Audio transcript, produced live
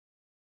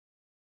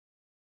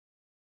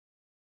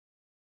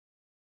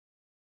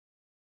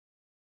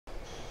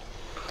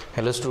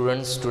Hello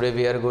students, today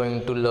we are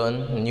going to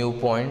learn new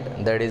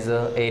point, that is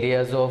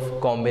areas of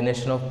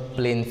combination of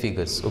plane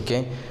figures.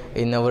 Okay,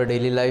 in our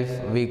daily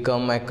life we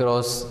come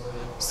across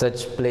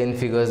such plane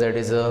figures, that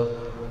is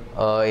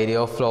area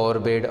of flower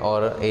bed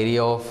or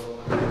area of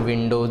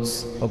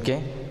windows.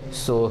 Okay,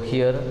 so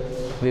here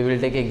we will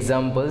take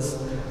examples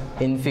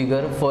in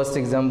figure. First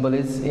example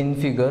is in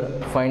figure,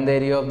 find the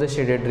area of the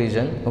shaded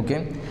region.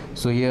 Okay,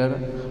 so here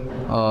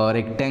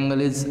rectangle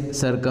is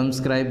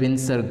circumscribed in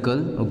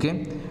circle.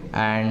 Okay,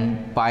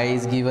 and pi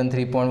is given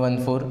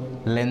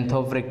 3.14, length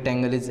of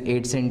rectangle is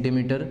 8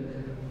 centimeter,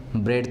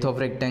 breadth of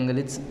rectangle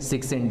is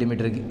 6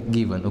 centimeter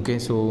given. Okay,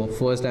 so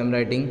first I am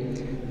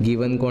writing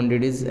given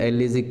quantities.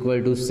 L is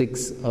equal to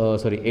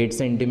 8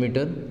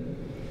 centimeter,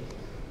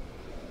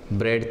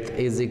 breadth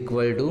is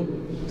equal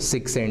to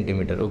 6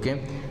 centimeter.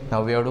 Okay,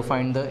 now we have to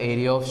find the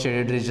area of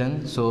shaded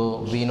region.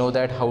 So we know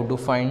that how to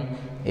find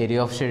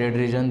area of shaded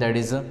region, that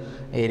is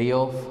area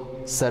of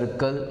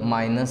circle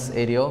minus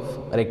area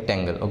of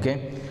rectangle.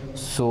 Okay,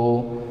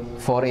 so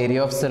for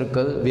area of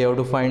circle we have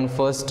to find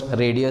first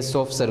radius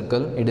of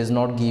circle. It is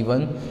not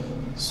given,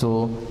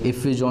 so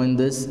if we join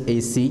this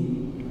AC,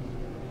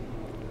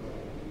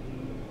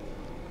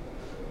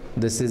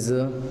 this is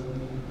a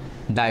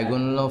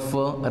diagonal of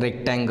a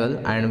rectangle,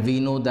 and we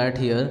know that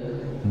here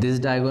this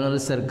diagonal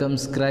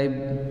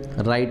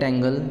circumscribe right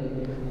angle.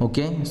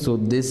 Okay, so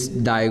this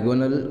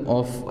diagonal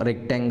of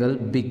rectangle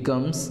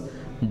becomes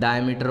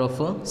diameter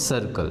of a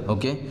circle.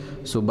 Okay,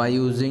 so by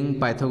using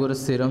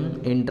Pythagoras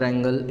theorem in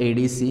triangle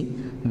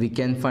ADC we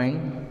can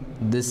find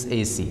this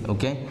AC.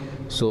 Okay,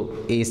 so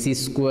AC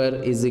square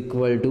is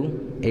equal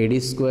to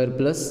AD square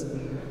plus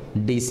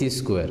DC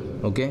square.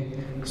 Okay,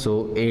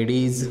 so AD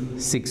is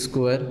 6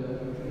 square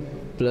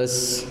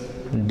plus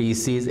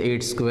DC is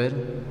 8 square,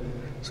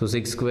 so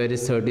 6 square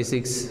is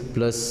 36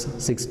 plus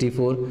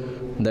 64,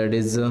 that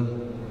is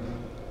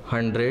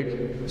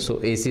 100.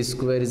 So AC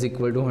square is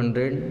equal to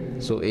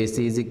 100, so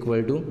AC is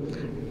equal to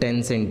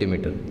 10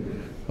 centimeter.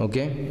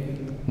 Okay,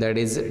 that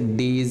is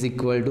D is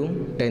equal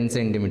to 10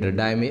 centimeter.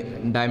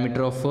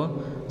 Diameter of a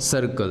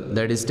circle,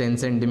 that is 10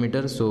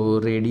 centimeter, so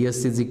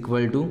radius is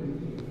equal to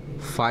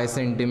 5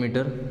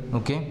 centimeter.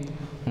 Okay,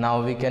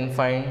 now we can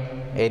find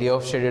area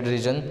of shaded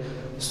region.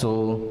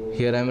 So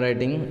here I am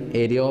writing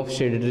area of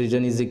shaded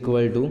region is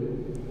equal to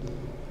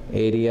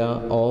area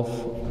of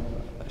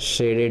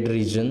shaded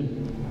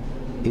region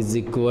is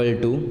equal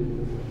to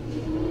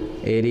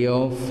area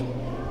of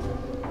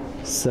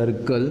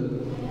circle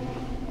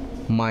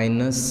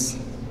minus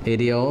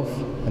area of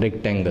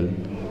rectangle.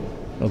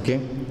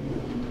 Okay,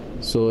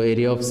 so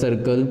area of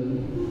circle,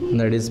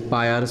 that is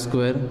pi r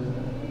square,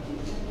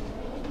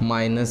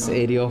 minus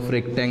area of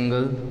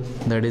rectangle,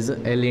 that is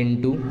L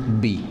into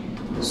B.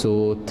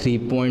 So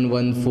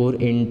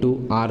 3.14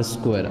 into r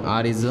square,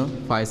 r is a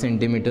 5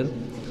 centimeter,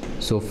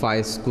 so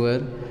 5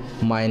 square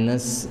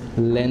minus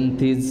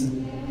length is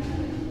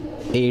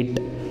 8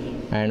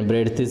 and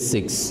breadth is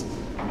 6.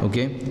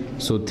 Okay,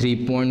 so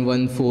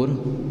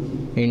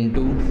 3.14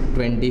 into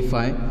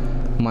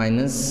 25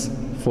 minus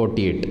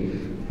 48.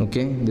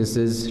 Okay, this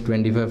is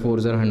 25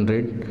 4s are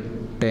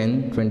 100,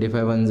 10,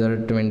 25 1s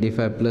are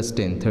 25 plus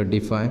 10,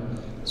 35,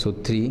 so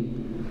 3,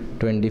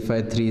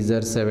 25 3s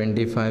are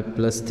 75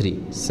 plus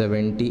 3,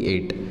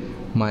 78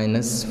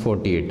 minus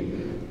 48,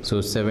 so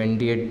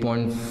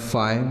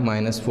 78.5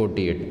 minus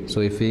 48. So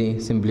if we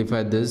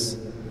simplify this,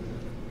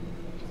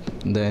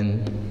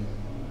 then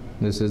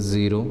this is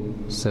 0,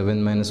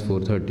 7 minus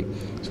 4, 30,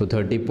 so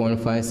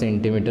 30.5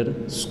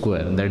 centimeter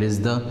square, that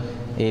is the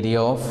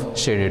area of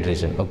shaded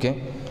region.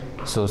 Okay,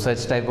 so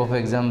such type of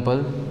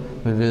example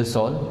we will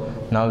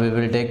solve. Now we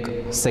will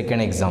take second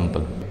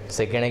example.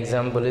 Second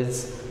example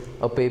is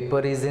a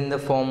paper is in the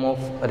form of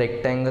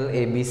rectangle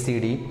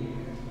ABCD.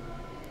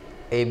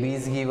 AB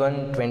is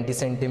given 20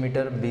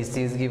 centimeter, BC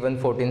is given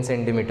 14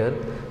 centimeter.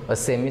 A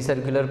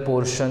semicircular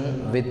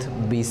portion with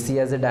BC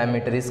as a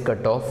diameter is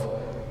cut off.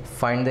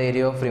 Find the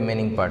area of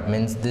remaining part,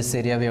 means this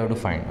area we have to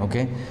find.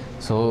 Okay,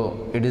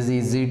 so it is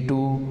easy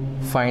to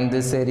find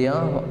this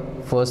area.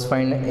 First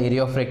find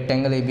area of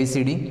rectangle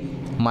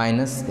ABCD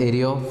minus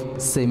area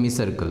of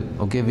semicircle,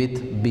 okay,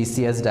 with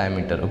BC as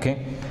diameter.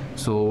 Okay,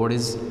 so what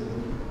is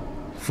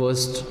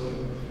first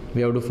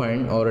we have to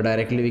find, or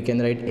directly we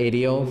can write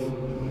area of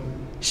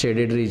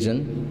shaded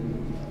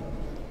region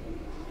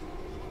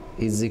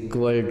is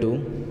equal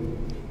to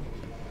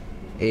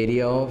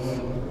area of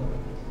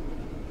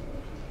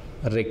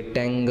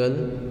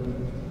rectangle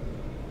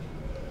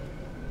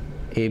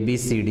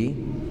ABCD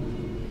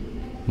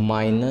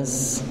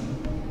minus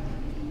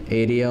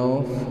area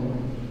of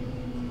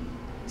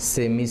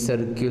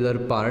semicircular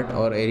part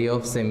or area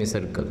of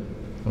semicircle,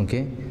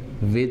 okay,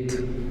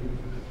 with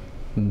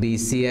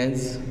BC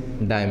as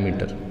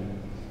diameter.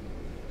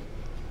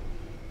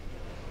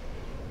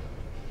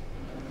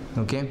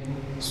 Okay,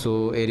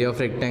 so area of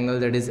rectangle,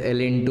 that is L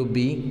into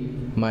B,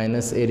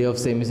 minus area of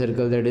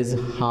semicircle, that is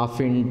half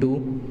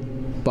into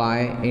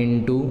pi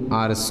into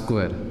r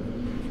square.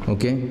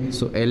 Okay,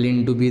 so L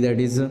into B,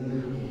 that is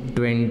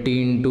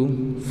 20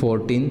 into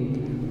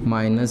 14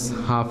 minus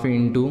half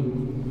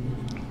into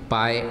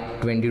pi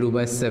 22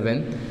 by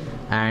 7,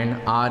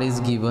 and r is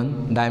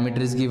given,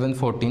 diameter is given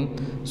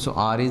 14, so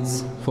r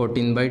is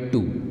 14 by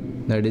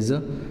 2, that is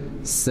a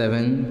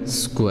 7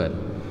 square.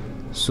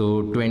 So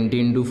 20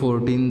 into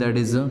 14, that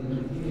is a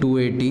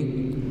 280,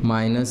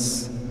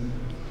 minus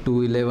 2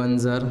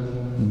 11s are,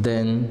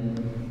 then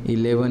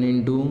 11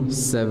 into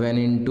 7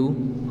 into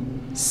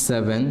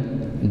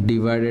 7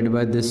 divided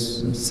by this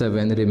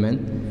 7 remain,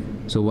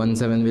 so 1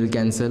 7 will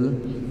cancel,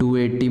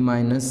 280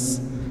 minus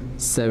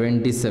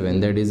 77,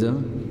 that is a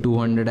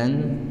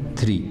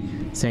 203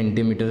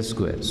 centimeter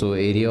square. So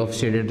area of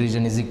shaded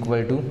region is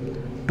equal to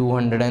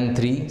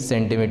 203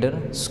 centimeter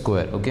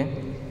square. Okay,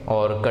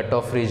 or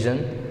cutoff region,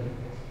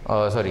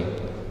 sorry,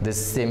 this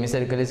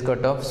semicircle is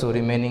cut off, so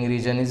remaining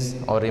region is,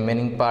 or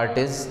remaining part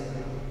is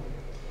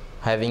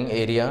having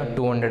area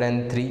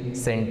 203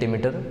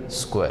 centimeter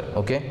square.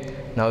 Okay,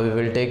 now we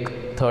will take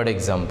third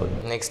example.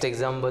 Next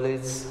example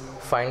is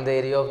find the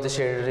area of the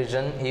shaded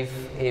region if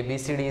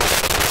ABCD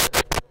is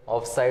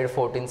of side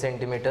 14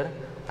 centimeter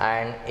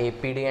and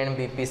APD and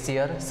BPC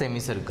are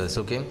semicircles.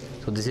 Okay,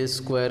 so this is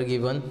square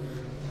given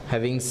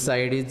having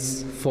side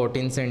is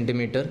 14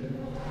 centimeter.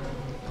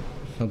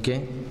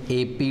 Okay,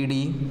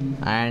 APD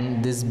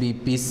and this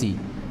BPC,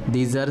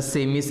 these are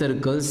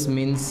semicircles,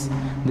 means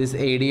this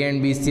AD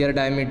and BC are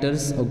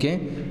diameters. Okay,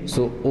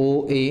 so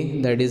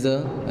OA, that is a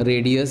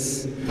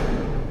radius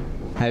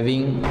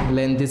having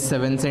length is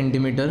 7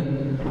 centimeter.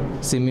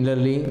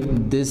 Similarly,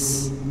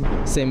 this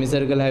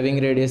semicircle having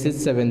radius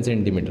is 7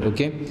 centimeter.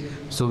 Okay,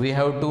 so we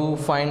have to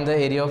find the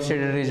area of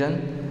shaded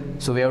region.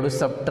 So we have to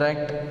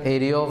subtract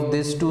area of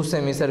these two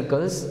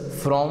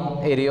semicircles from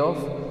area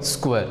of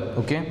square.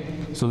 Okay,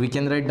 so we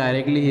can write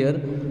directly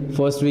here.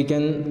 First we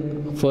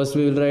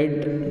will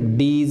write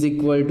D is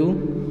equal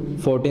to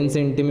 14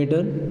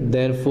 centimeter,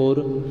 therefore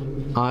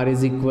R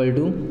is equal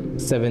to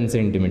 7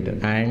 centimeter,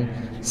 and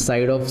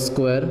side of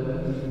square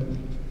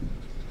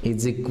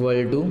is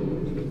equal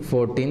to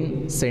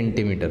 14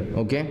 centimeter.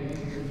 Okay,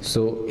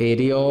 so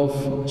area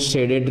of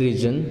shaded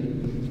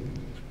region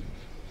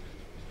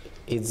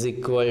is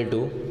equal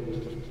to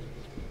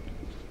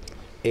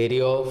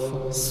area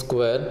of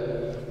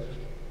square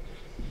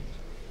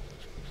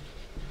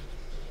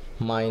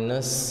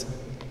minus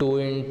 2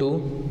 into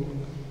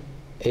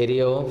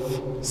area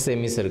of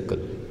semicircle.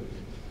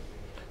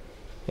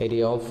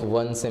 Area of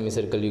one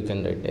semicircle, you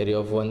can write area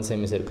of one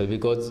semicircle,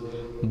 because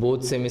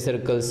both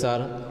semicircles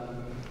are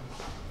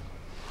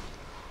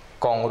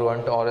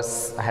congruent or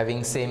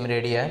having same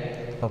radii.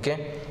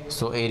 Okay,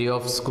 so area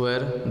of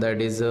square,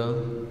 that is a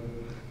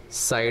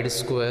side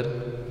square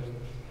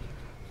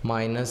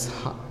minus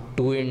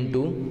 2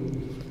 into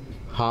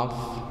half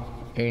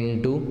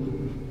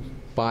into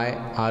pi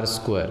r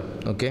square.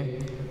 Okay,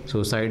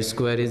 so side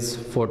square is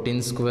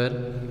 14 square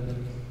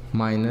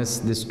minus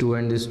this 2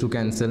 and this 2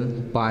 cancel,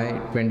 pi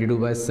 22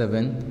 by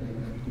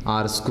 7,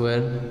 r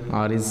square,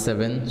 r is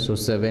 7, so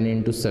 7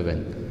 into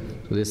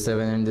 7, so this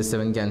 7 and this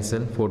 7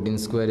 cancel, 14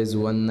 square is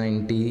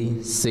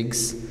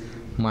 196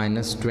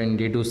 minus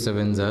 22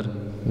 7s are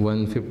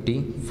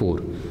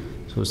 154,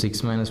 so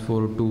 6 minus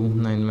 4 2,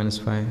 9 minus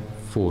 5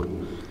 4,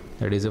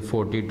 that is a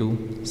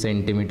 42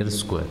 centimeter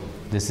square.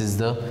 This is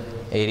the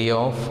area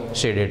of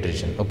shaded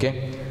region.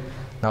 Okay,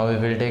 now we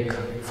will take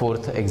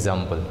fourth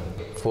example.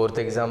 Fourth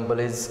example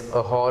is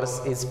a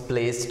horse is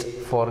placed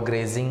for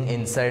grazing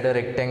inside a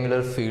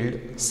rectangular field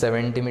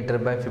 70 meter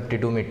by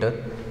 52 meter.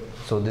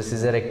 So this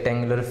is a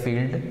rectangular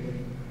field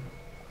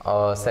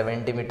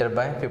 70 meter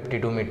by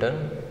 52 meter.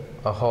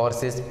 A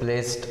horse is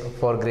placed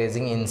for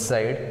grazing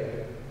inside,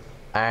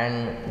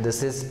 and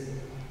this is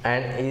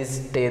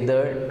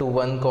tethered to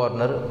one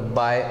corner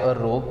by a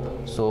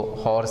rope. So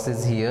horse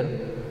is here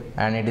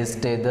and it is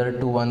tethered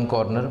to one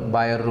corner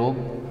by a rope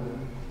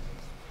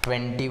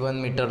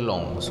 21 meter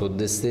long. So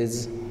this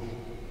is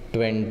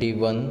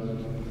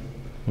 21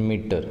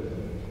 meter.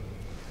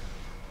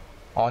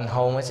 On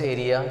how much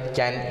area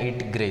can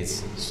it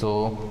graze?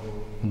 So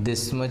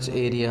this much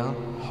area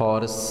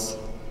horse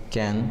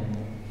can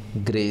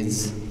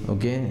graze.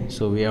 Okay,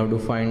 so we have to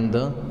find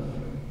the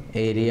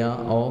area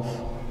of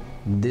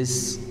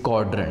this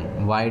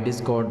quadrant. Why it is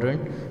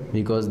quadrant?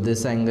 Because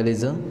this angle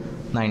is a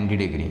 90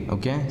 degree.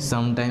 Okay,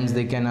 sometimes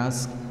they can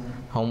ask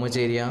how much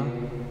area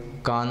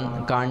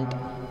can't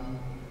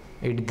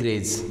it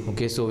graze.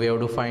 Okay, so we have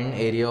to find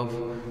area of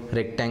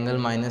rectangle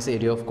minus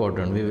area of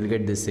quadrant, we will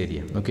get this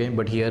area. Okay,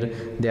 but here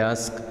they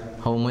ask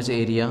how much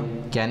area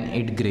can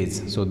it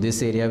graze, so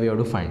this area we have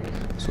to find.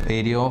 So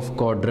area of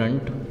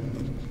quadrant,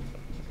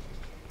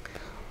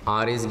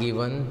 R is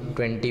given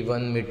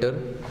 21 meter.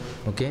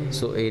 Okay,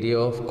 so area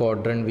of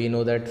quadrant, we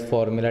know that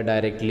formula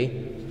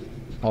directly,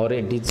 or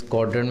it is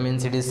quadrant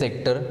means it is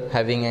sector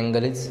having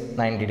angle is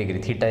 90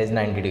 degree, theta is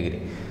 90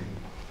 degree.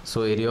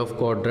 So area of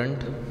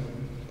quadrant,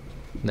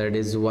 that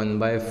is 1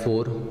 by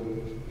 4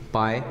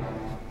 pi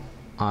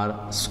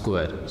r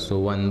square. So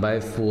 1 by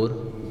 4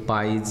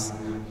 pi is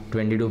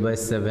 22 by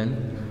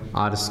 7,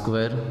 r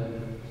square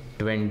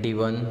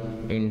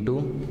 21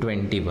 into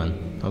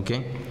 21.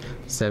 Okay,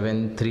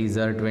 7 3s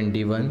are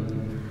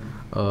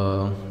 21,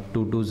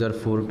 2 2s are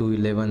 4, 2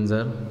 11s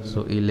are,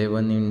 so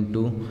 11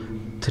 into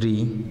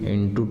 3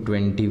 into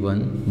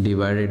 21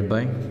 divided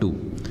by 2,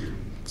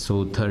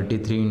 so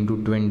 33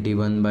 into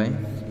 21 by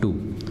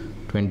 2,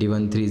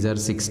 21 3s are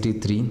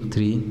 63,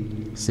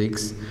 3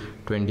 6,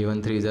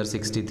 21 3s are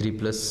 63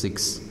 plus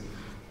 6,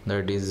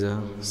 that is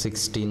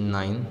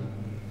 69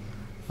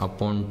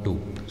 upon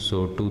 2,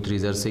 so 2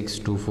 3s are 6,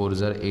 2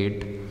 4s are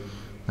 8,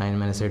 9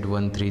 minus 8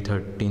 1 3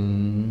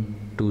 13,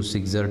 2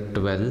 6 are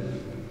 12,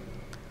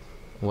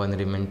 1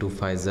 remain, 2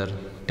 5s are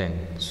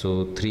 10,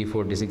 so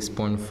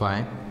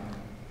 346.5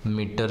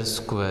 meter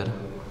square,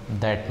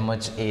 that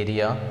much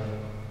area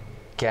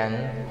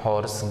can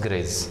horse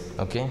graze.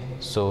 Okay,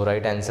 so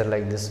write answer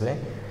like this way: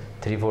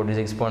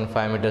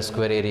 346.5 meter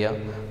square area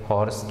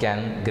horse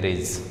can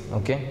graze.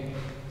 Okay,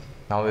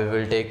 now we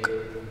will take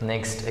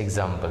next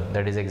example,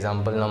 that is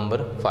example number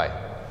 5.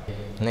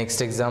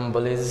 Next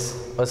example is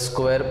a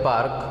square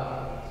park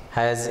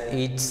has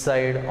each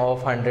side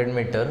of 100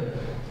 meter.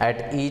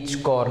 At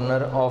each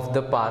corner of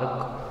the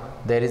park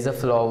there is a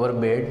flower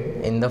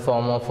bed in the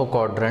form of a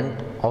quadrant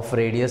of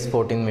radius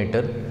 14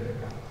 meter.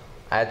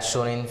 As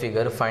shown in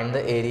figure, find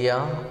the area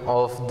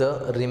of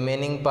the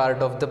remaining part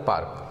of the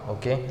park.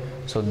 Okay,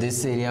 so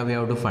this area we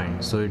have to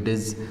find. So it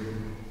is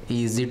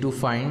easy to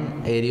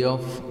find area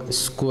of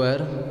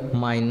square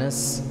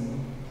minus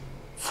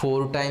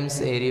 4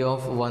 times area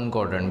of one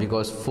quadrant,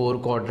 because 4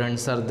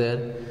 quadrants are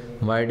there.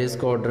 Why it is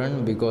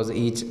quadrant? Because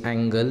each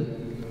angle,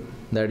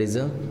 that is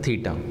a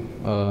theta,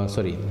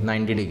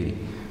 90 degree.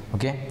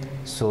 Okay,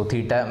 so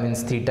theta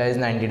means theta is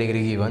 90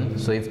 degree given.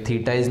 So if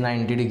theta is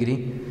 90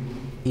 degree,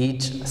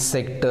 each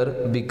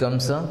sector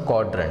becomes a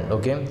quadrant.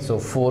 Okay, so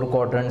 4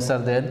 quadrants are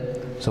there,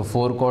 so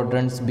 4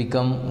 quadrants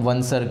become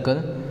one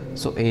circle.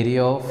 So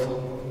area of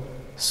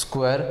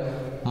square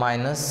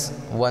minus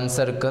one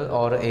circle,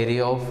 or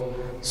area of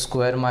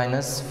square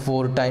minus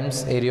 4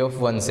 times area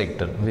of one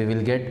sector, we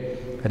will get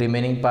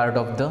remaining part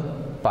of the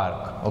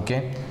park.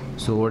 Okay,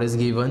 so what is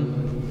given?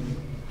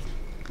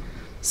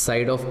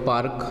 Side of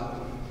park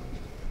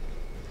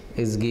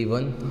is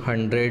given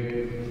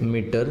 100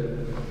 meter,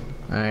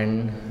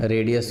 and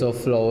radius of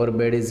flower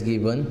bed is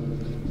given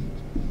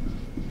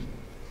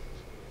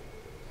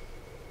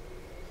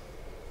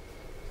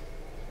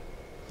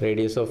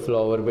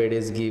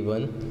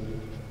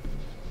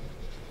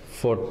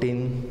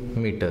 14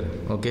 meter.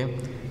 Okay,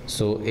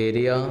 so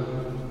area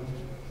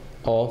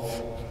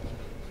of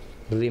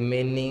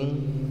remaining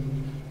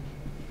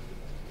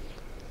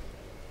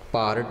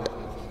part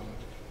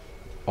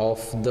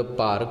of the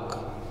park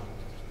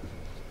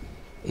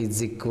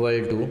is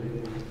equal to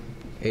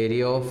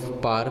area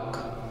of park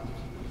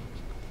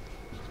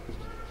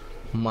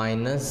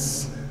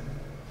minus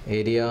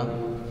area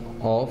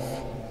of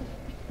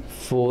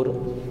 4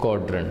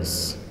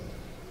 quadrants.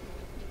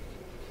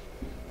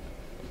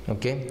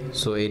 Okay,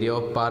 so area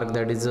of park,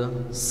 that is a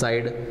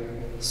side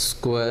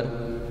square,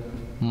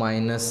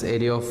 minus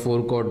area of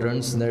 4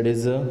 quadrants, that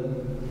is a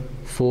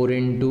 4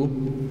 into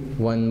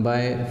 1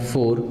 by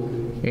 4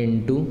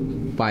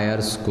 into pi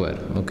r square.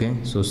 Okay,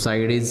 so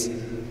side is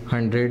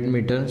 100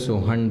 meter, so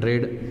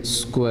 100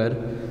 square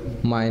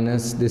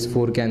minus this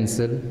 4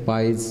 cancel,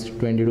 pi is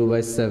 22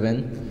 by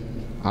 7,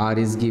 r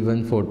is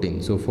given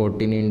 14, so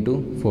 14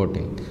 into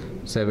 14,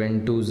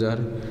 7 2s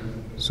are,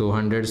 so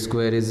 100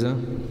 square is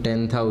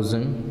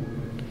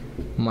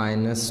 10,000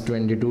 minus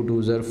 22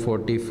 2s are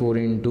 44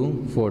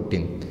 into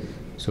 14,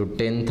 so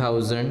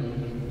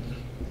 10,000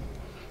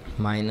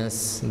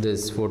 minus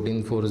this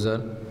 14 4s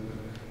are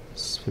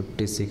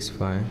 56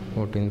 5,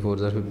 14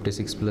 4s are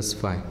 56 plus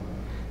 5,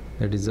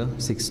 that is a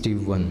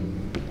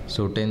 61.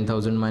 So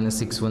 10,000 minus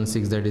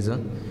 616, that is a,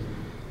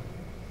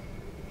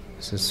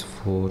 this is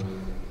 4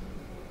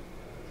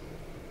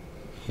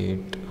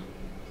 8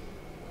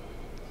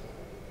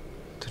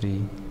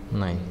 3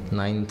 9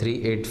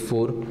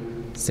 9384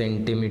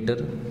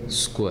 centimeter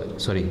square,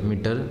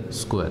 meter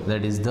square,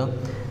 that is the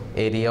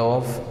area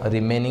of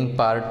remaining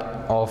part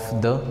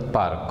of the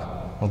park.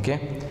 Okay,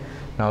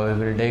 now we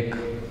will take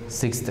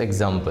 6th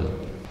example.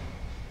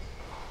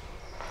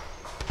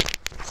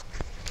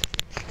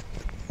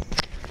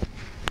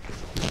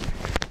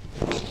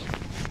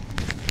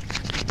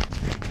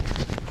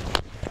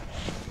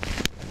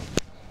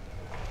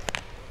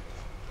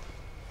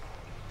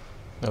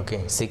 Okay,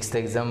 6th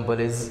example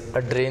is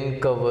a drain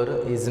cover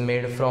is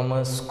made from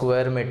a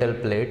square metal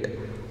plate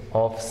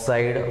of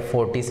side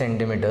 40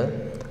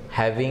 centimeter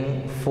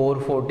having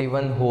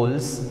 441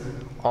 holes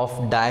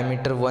of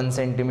diameter 1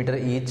 centimeter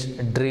each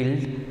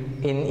drilled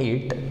in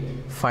it.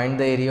 Find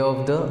the area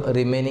of the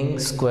remaining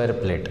square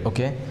plate.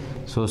 Okay,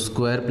 so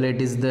square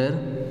plate is there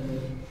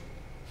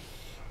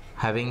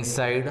having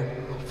side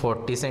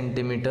 40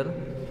 centimeter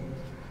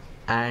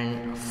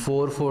and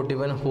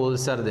 441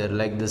 holes are there,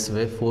 like this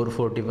way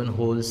 441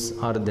 holes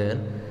are there,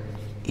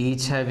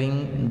 each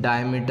having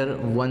diameter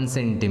 1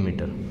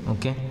 centimeter.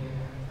 Okay,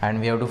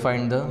 and we have to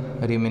find the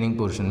remaining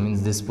portion,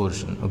 means this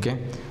portion. Okay,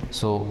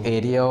 so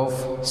area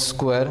of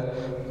square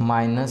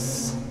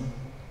minus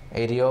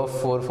area of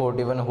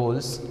 441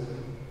 holes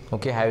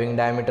okay, having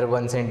diameter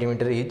 1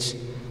 centimeter each,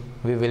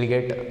 we will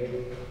get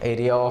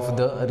area of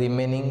the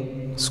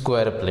remaining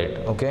square plate.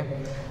 Okay,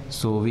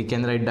 so we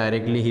can write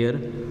directly here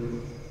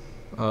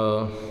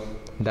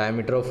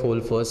diameter of hole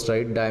first,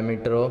 right?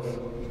 Diameter of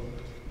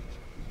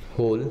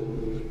hole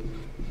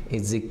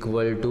is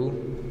equal to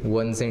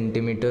 1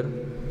 centimeter.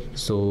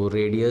 So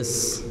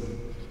radius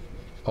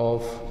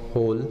of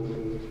hole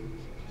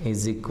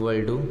is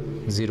equal to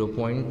 0.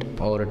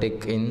 Or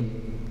take in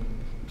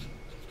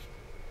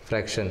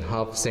fraction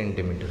half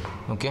centimeter.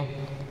 Okay,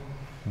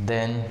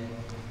 then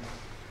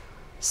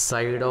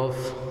side of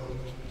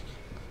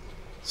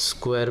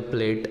square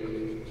plate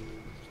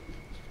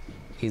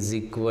is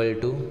equal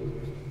to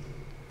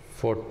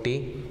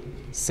 40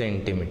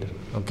 centimeter.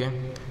 Okay,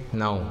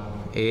 now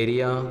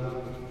area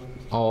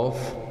of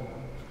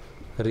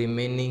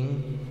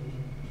remaining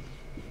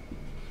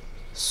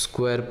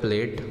square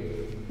plate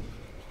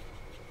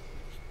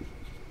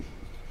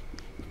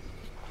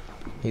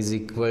is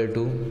equal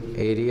to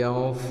area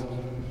of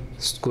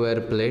square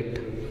plate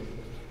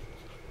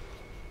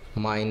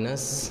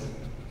minus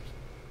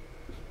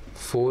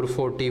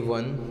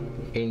 441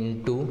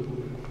 into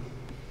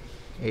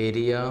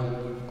area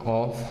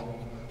of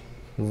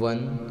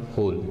one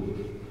hole.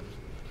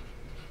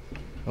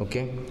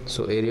 Okay,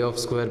 so area of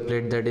square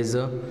plate, that is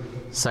a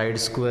side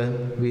square.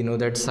 We know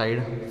that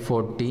side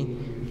 40,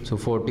 so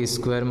 40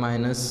 square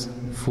minus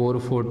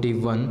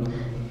 441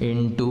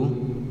 into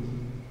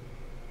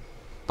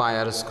pi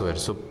r square.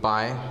 So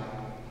pi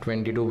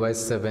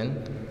 22/7,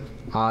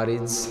 r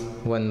is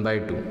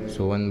 1/2,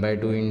 so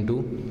 1/2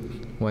 into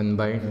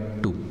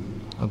 1/2.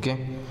 Okay,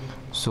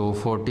 so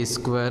 40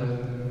 square,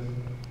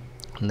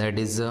 that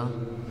is a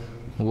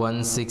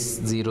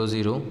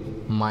 1600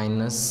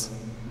 minus,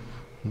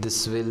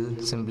 this will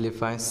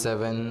simplify,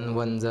 7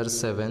 1s are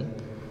 7,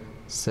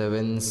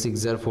 7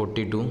 6s are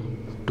 42,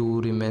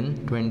 2 remain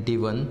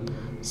 21,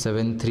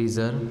 7 3s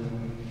are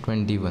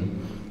 21,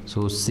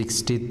 so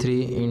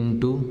 63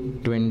 into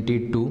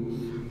 22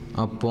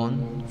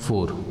 upon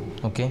 4.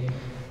 Okay,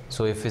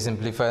 so if we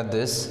simplify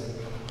this,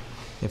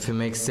 if we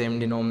make same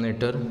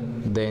denominator,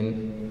 then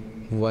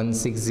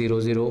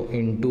 1600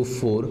 into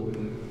 4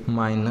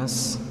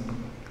 minus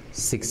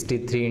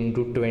 63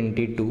 into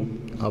 22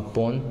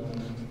 upon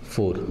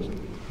 4.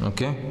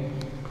 Okay,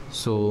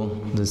 so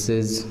this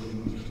is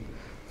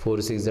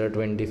 4 6 are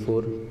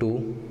 24,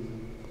 2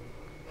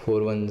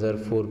 4 1s are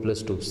 4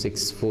 plus 2,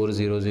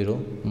 6400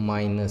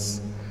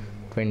 minus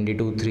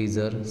 22 3s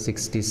are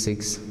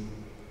 66,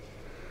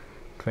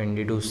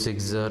 22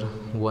 6s are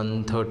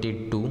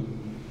 132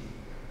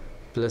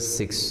 plus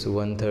 6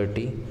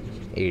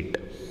 138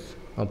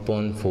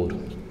 upon 4.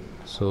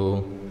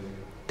 So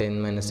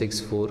 10 minus 6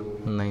 4,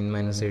 9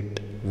 minus 8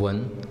 1,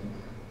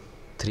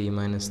 3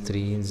 minus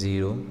 3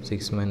 0,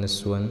 6 minus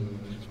 1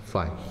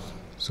 5.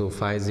 So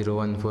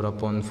 5014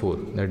 upon 4,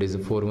 that is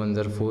 4 1s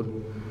are 4,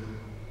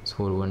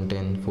 4 1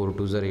 10, 4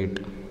 2s are 8,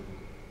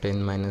 10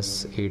 minus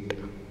 8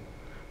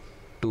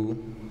 2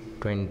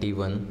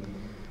 21,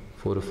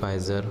 4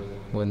 5s are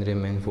 1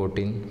 remain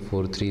 14,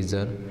 4 3s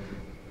are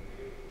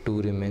 2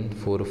 remain,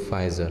 4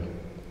 5s are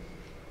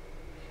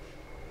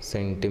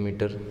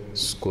centimeter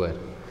square.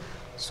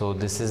 So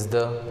this is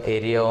the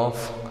area of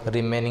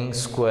remaining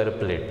square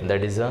plate,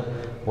 that is a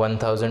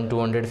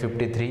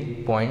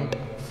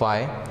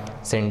 1253.5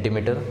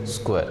 centimeter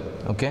square.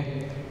 Okay,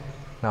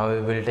 now we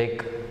will take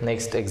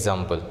next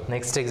example.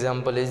 Next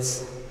example is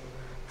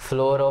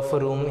floor of a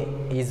room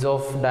is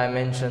of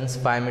dimensions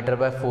 5 meter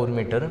by 4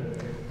 meter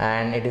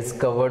and it is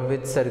covered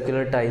with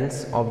circular tiles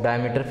of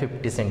diameter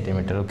 50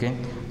 centimeter. Okay,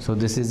 so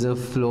this is a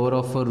floor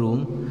of a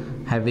room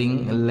having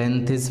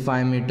length is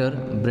 5 meter,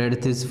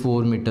 breadth is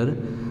 4 meter,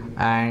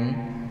 and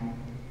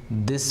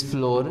this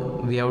floor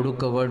we have to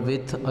cover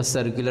with a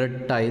circular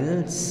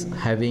tiles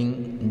having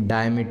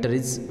diameter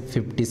is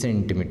 50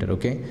 centimeter.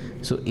 Okay,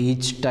 so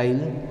each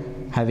tile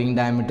having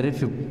diameter is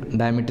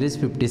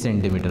 50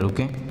 centimeter.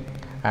 Okay,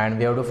 and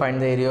we have to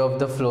find the area of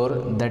the floor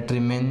that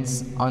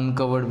remains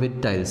uncovered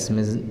with tiles,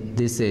 means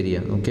this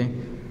area, okay,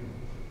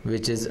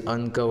 which is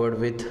uncovered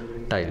with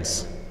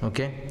tiles.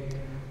 Okay,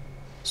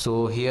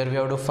 so here we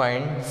have to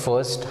find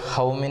first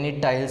how many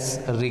tiles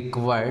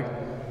required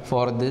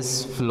for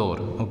this floor.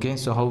 Okay,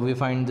 so how we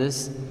find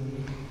this?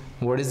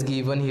 What is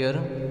given here?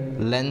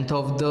 Length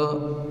of the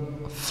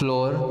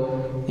floor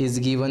is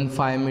given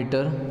 5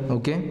 meter.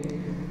 Okay,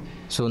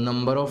 so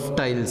number of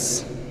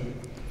tiles,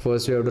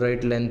 first we have to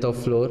write length of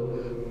floor.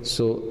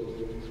 So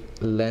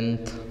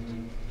length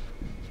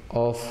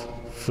of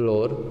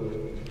floor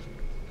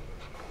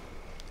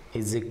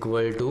is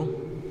equal to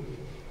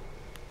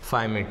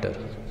 5 meter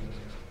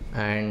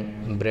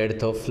and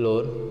breadth of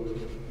floor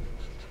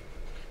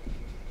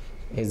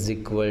is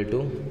equal to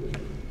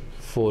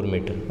 4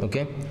 meter.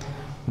 Okay,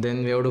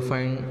 then we have to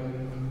find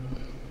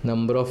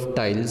number of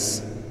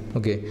tiles.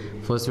 Okay,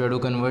 first we have to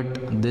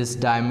convert this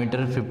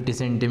diameter 50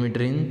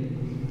 centimeter in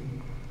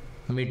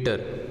meter.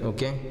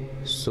 Okay,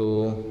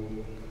 so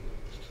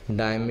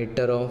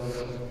diameter of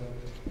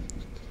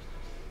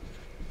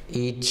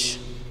each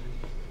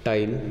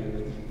tile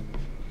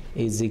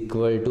is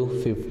equal to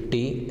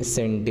 50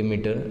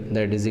 centimeter,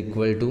 that is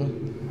equal to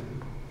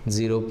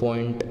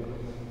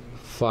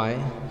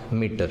 0.5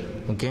 meter.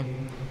 Okay,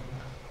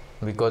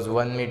 because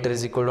 1 meter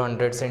is equal to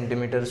 100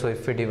 centimeter, so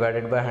if we divide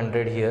it by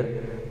 100 here,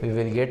 we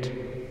will get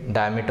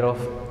diameter of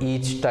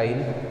each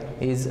tile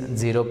is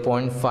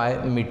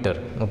 0.5 meter.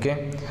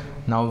 Okay,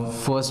 now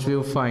first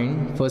we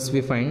find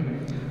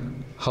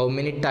how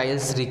many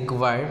tiles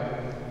required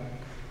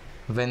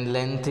when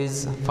length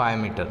is 5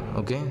 meter.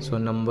 Okay, so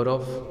number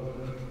of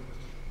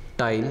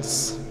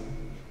tiles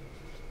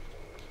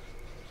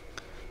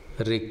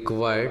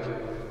required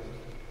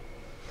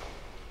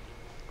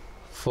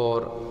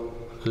for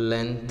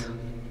length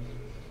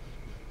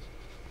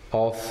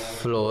of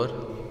floor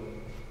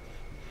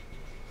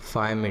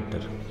 5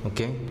 meter.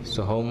 Okay,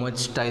 so how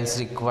much tiles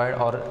required,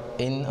 or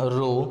in a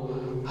row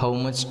how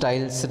much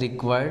tiles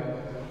required,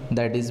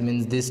 that is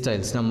means this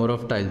tiles, number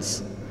of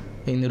tiles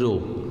in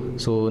row.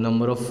 So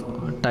number of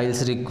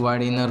tiles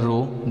required in a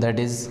row, that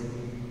is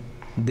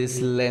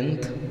this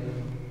length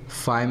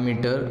 5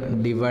 meter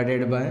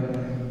divided by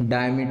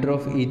diameter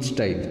of each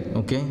tile.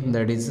 Okay,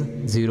 that is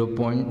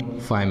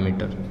 0.5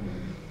 meter.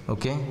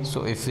 Okay,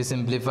 so if we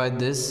simplify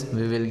this,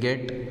 we will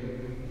get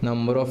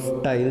number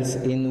of tiles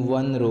in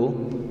one row,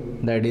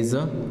 that is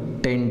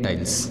 10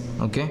 tiles.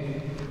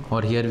 Okay,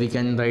 or here we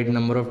can write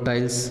number of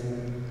tiles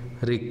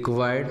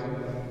required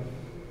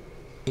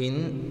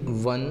in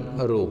one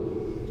row.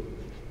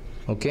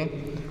 Okay,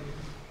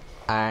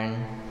 and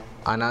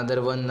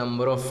another one,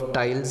 number of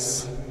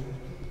tiles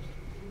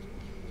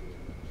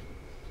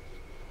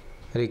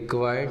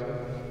required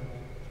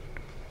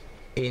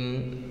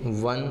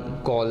in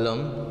one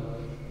column.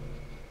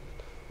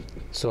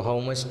 So how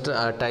much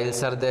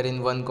tiles are there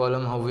in one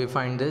column? How we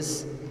find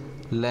this?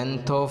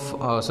 Breadth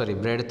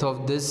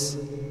of this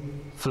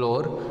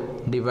floor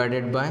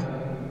divided by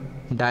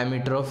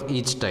diameter of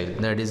each tile,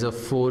 that is a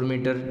 4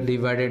 meter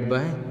divided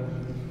by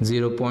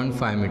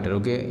 0.5 meter.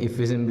 Okay, if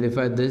we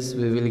simplify this,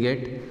 we will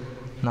get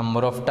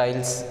number of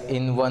tiles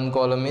in one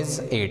column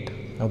is 8.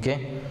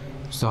 Okay,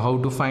 so how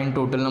to find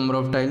total number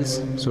of tiles?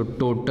 So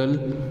total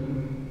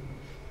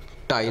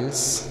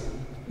tiles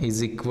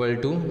is equal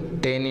to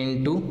 10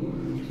 into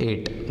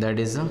 8, that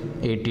is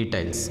 80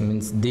 tiles,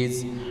 means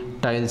these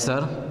tiles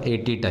are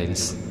 80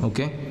 tiles.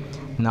 Okay,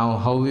 now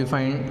how we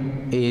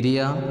find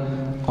area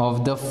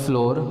of the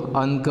floor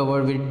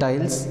uncovered with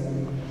tiles?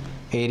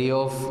 Area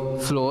of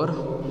floor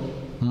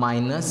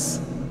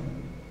minus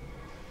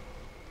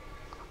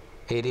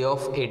area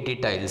of 80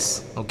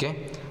 tiles.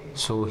 Okay,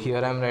 so here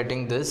I am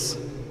writing this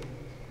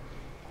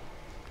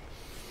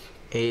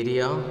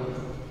area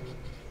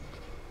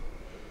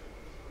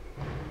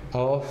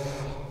of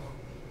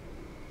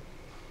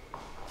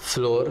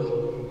floor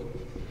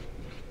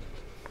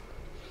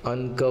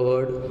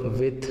uncovered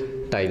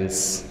with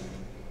tiles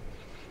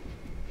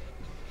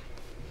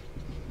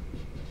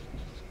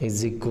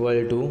is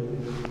equal to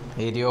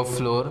area of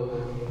floor,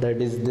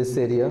 that is this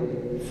area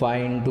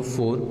 5 into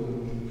 4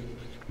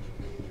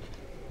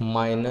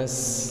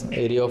 minus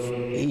area of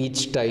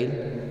each tile.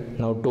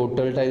 Now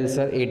total tiles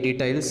are 80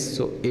 tiles,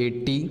 so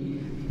 80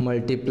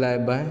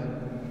 multiplied by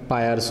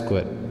pi r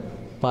square.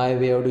 Pi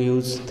we have to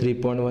use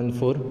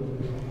 3.14,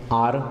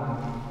 r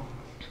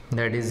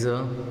that is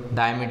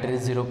diameter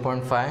is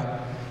 0.5,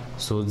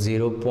 so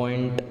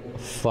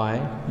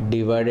 0.5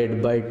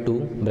 divided by 2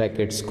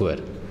 bracket square.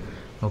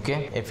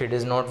 Okay, if it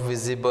is not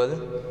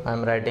visible, I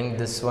am writing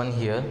this one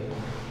here,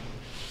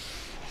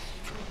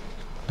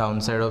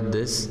 downside of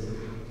this,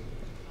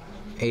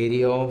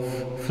 area of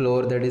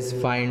floor, that is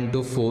 5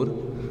 into 4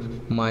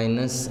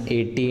 minus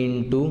 80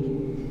 into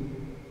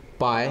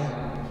pi,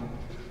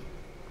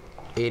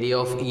 area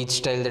of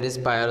each tile, that is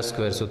pi r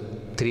square, so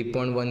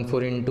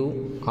 3.14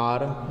 into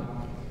r,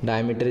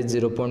 diameter is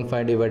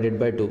 0.5 divided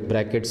by 2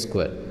 bracket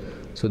square.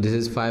 So this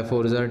is 5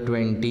 4s are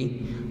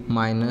 20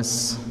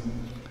 minus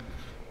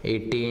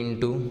 80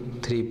 into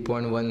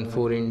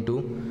 3.14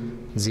 into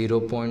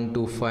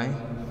 0.25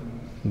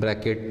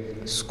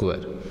 bracket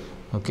square.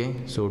 Okay,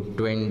 so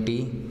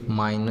 20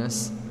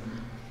 minus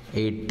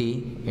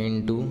 80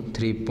 into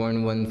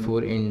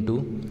 3.14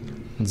 into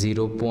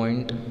 0.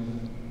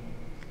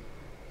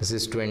 This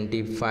is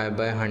 25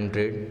 by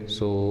 100,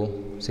 so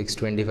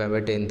 625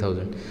 by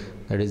 10,000,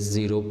 that is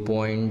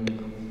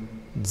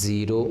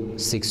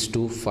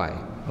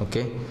 0.0625.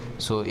 Okay,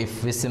 so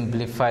if we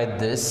simplify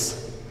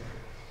this,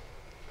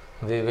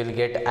 we will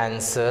get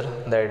answer,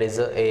 that is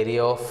the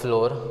area of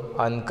floor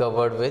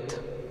uncovered with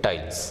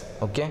tiles.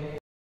 Okay.